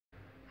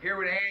Here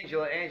with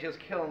Angela. Angela's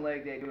killing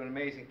leg day, doing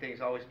amazing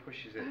things, always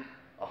pushes it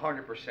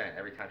 100%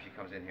 every time she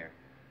comes in here.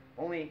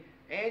 Only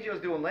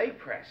Angela's doing leg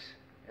press,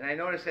 and I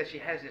noticed that she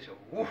has this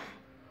woof,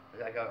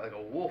 like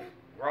a wolf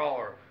growl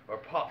or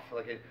puff,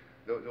 like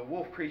the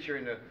wolf creature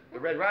in the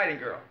Red Riding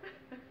Girl.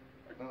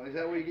 Is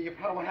that where you get your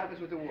power? What happens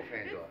with the wolf,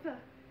 Angela?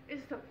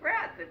 It's the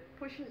brat that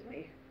pushes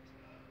me.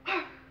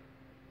 Hey,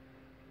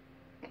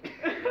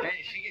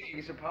 you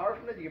get some power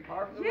from that? You get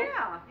power from the wolf?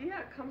 Yeah,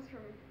 it comes from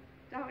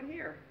down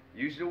here.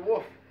 Use the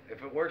wolf.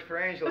 If it works for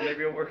Angela,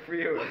 maybe it'll work for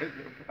you.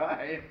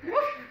 Bye.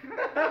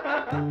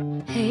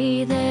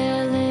 Hey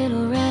there,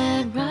 little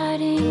Red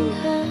Riding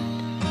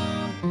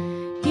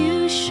Hood.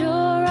 You sure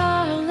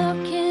are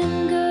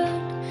looking good.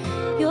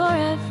 You're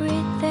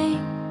everything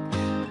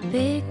a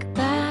big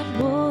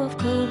bad wolf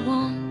could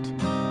want.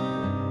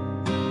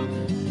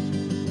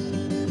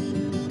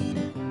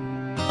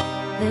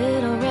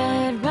 Little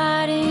Red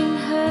Riding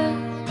Hood.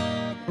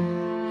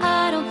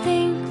 I don't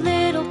think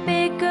little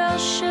big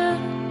girls should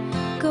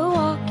go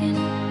walking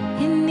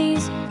in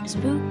these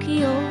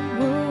spooky old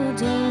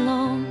woods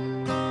alone.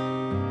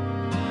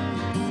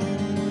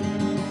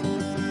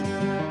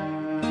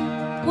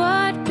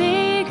 What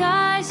big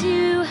eyes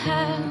you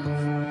have,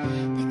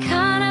 the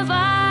kind of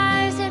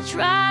eyes that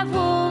drive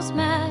wolves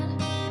mad.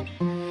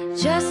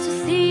 Just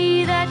to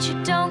see that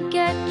you don't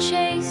get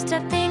chased, I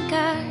think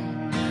I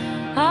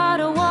ought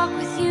to walk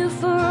with you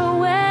for